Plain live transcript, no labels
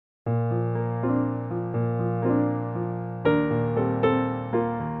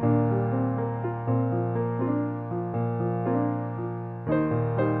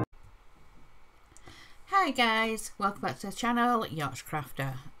Hi guys, welcome back to the channel, Yacht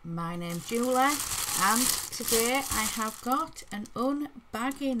Crafter. My name's Julie and today I have got an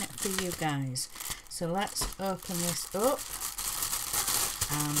unbagging for you guys. So let's open this up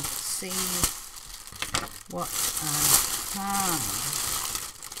and see what I have.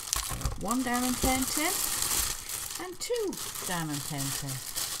 So 1 diamond painting and 2 diamond painting.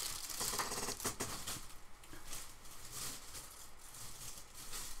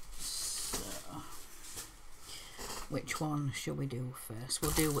 Which one shall we do first?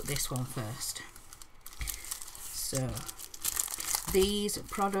 We'll do this one first. So these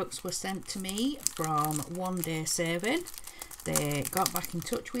products were sent to me from One Day Saving. They got back in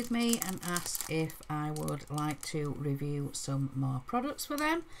touch with me and asked if I would like to review some more products for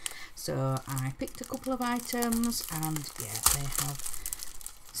them. So I picked a couple of items and yeah, they have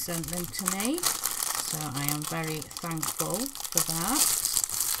sent them to me. So I am very thankful for that.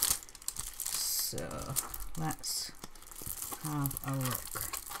 So let's have a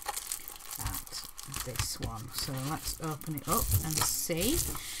look at this one. So let's open it up and see.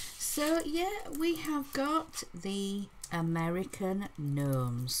 So yeah, we have got the American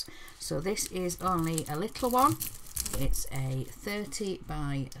gnomes. So this is only a little one. It's a 30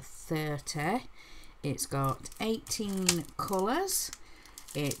 by 30. It's got 18 colours.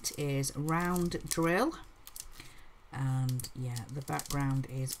 It is round drill, and yeah, the background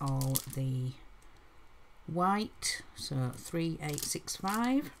is all the white, so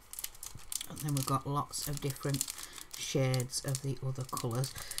 3865, and then we've got lots of different shades of the other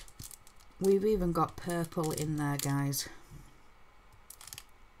colours. We've even got purple in there, guys.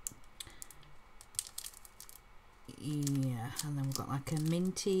 Yeah, and then we've got like a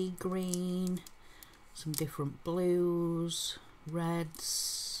minty green, some different blues,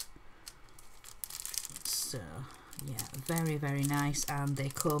 reds. So yeah, very, very nice, and they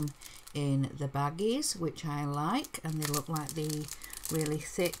come in the baggies, which I like, and they look like the really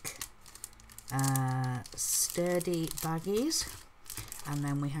thick sturdy baggies. And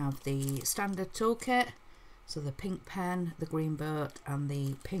then we have the standard toolkit, so the pink pen, the green boat and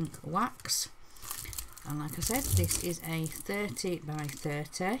the pink wax. And like I said, this is a 30 by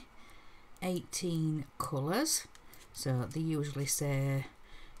 30, 18 colours. So they usually say,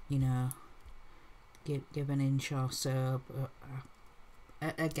 you know, give an inch or so, but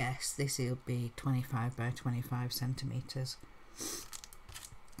I guess this will be 25 by 25 centimetres.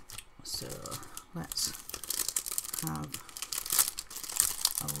 So let's have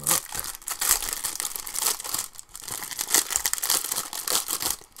a look.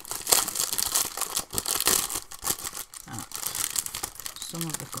 At some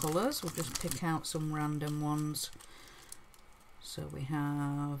of the colours. We'll just pick out some random ones. So we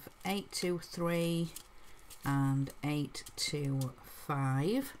have 823 and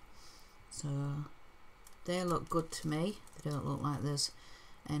 825. So they look good to me. They don't look like there's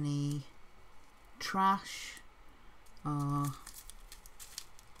any trash or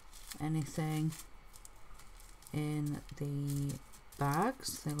anything in the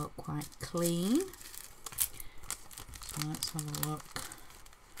bags. They look quite clean. So let's have a look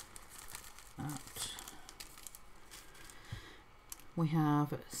at, we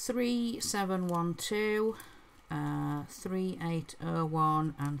have 3712,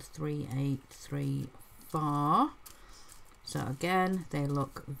 3801 and 3834. So again, they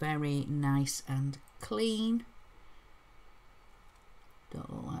look very nice and clean.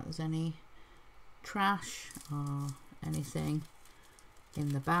 Don't look like there's any trash or anything in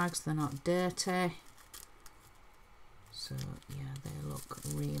the bags. They're not dirty. So yeah, they look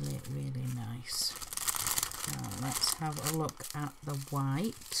really, really nice. Now let's have a look at the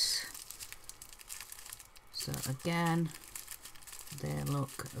white. So again, they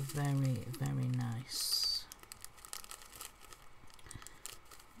look very, very nice.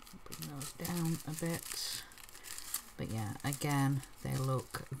 Bring those down a bit. But yeah, again, they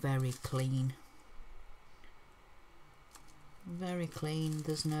look very clean. Very clean.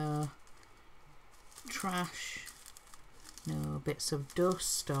 There's no trash, no bits of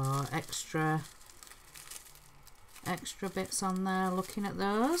dust or extra bits on there looking at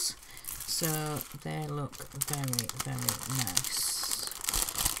those. So they look very, very nice.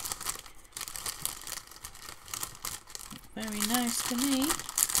 Very nice to me.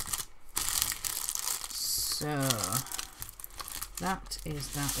 So that is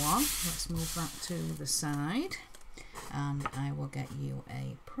that one. Let's move that to the side and I will get you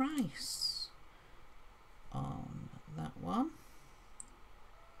a price on that one.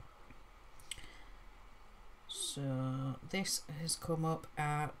 So this has come up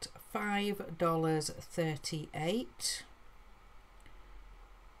at $5.38.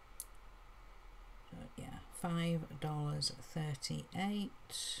 So yeah, $5.38,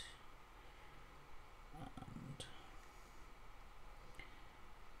 and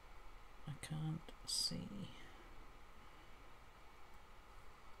I can't see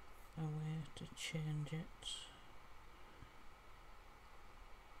a way to change it.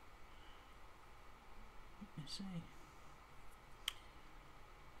 Let me see.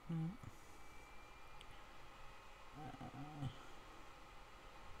 No.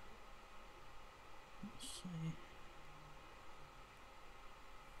 Let's see.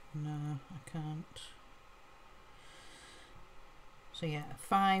 No, I can't. So yeah,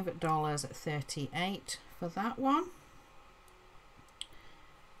 $5.38 for that one.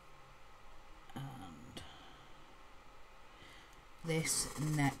 And this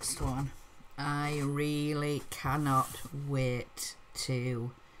next one, I really cannot wait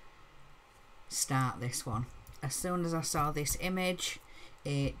to start this one. As soon as I saw this image,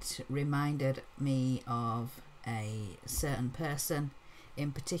 it reminded me of a certain person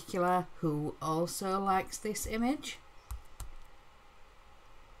in particular who also likes this image.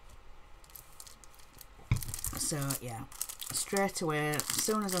 So yeah, straight away, as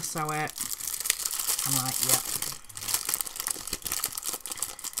soon as I saw it, I'm like, yep.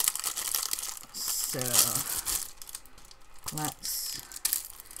 So let's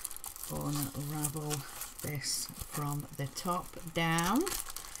unravel this from the top down,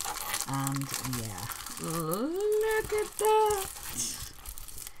 and yeah, look at that,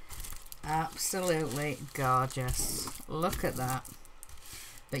 absolutely gorgeous. Look at that.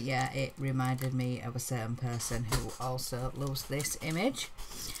 But yeah, it reminded me of a certain person who also loves this image.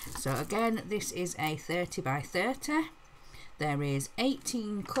 So again, this is a 30 by 30. There is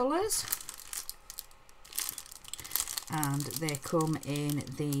 18 colours, and they come in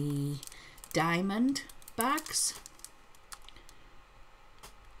the diamond bags.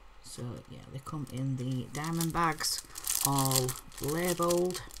 So yeah, they come in the diamond bags, all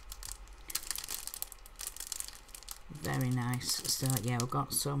labelled. Very nice. So yeah, we've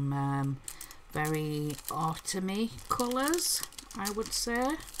got some very autumny colours, I would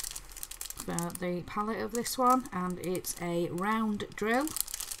say, for the palette of this one, and it's a round drill,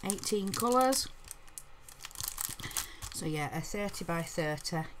 18 colours. So yeah, a 30 by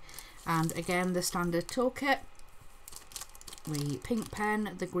 30, and again the standard toolkit, the pink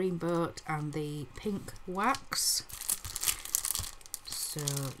pen, the green boat, and the pink wax. So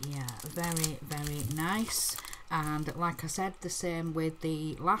yeah, very, very nice. And like I said, the same with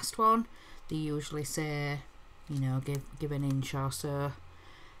the last one. They usually say, you know, give an inch or so,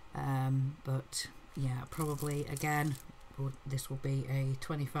 but yeah, probably again this will be a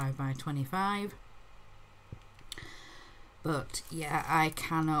 25 by 25. But yeah, I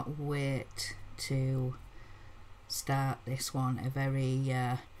cannot wait to start this one. A very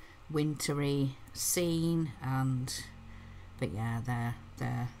wintry scene, and but yeah,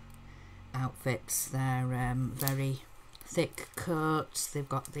 they're outfits, they're very thick coats, they've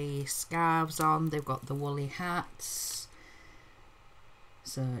got the scarves on, they've got the woolly hats.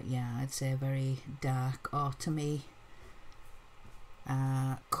 So yeah, I'd say very dark autumny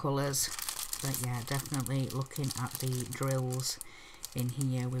colours. But yeah, definitely looking at the drills in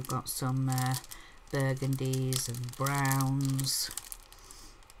here, we've got some burgundies and browns,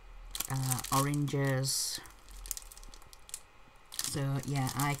 oranges. So yeah,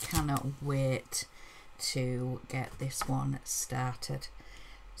 I cannot wait to get this one started.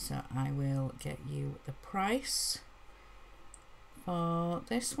 So I will get you the price for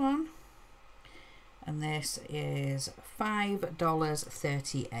this one, and this is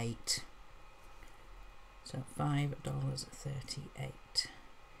 $5.38. So $5.38.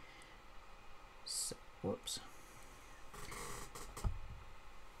 So, whoops.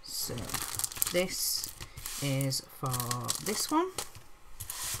 So this is for this one,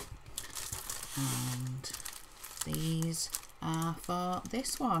 and these are for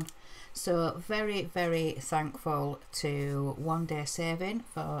this one. So very, very thankful to One Day Saving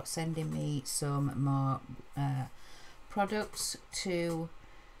for sending me some more products to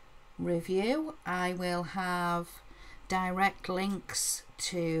review. I will have direct links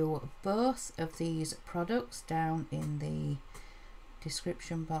to both of these products down in the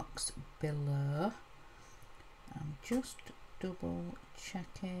description box below. I'm just double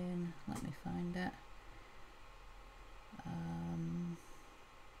checking, let me find it.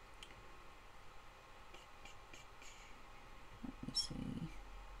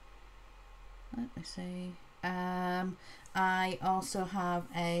 Let me see. I also have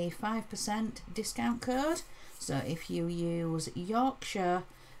a 5% discount code, so if you use Yorkshire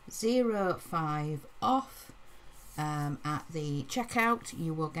 05 off at the checkout,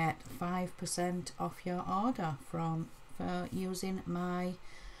 you will get 5% off your order for using my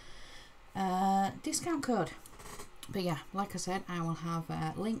discount code. But yeah, like I said, I will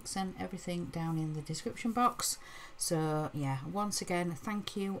have links and everything down in the description box. So yeah, once again,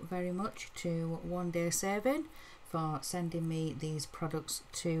 thank you very much to One Day Saving for sending me these products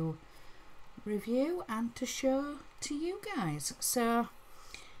to review and to show to you guys. So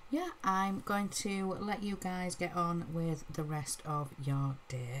yeah, I'm going to let you guys get on with the rest of your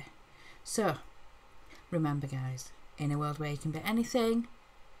day. So remember guys, in a world where you can be anything,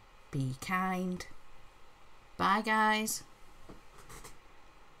 be kind. Bye guys.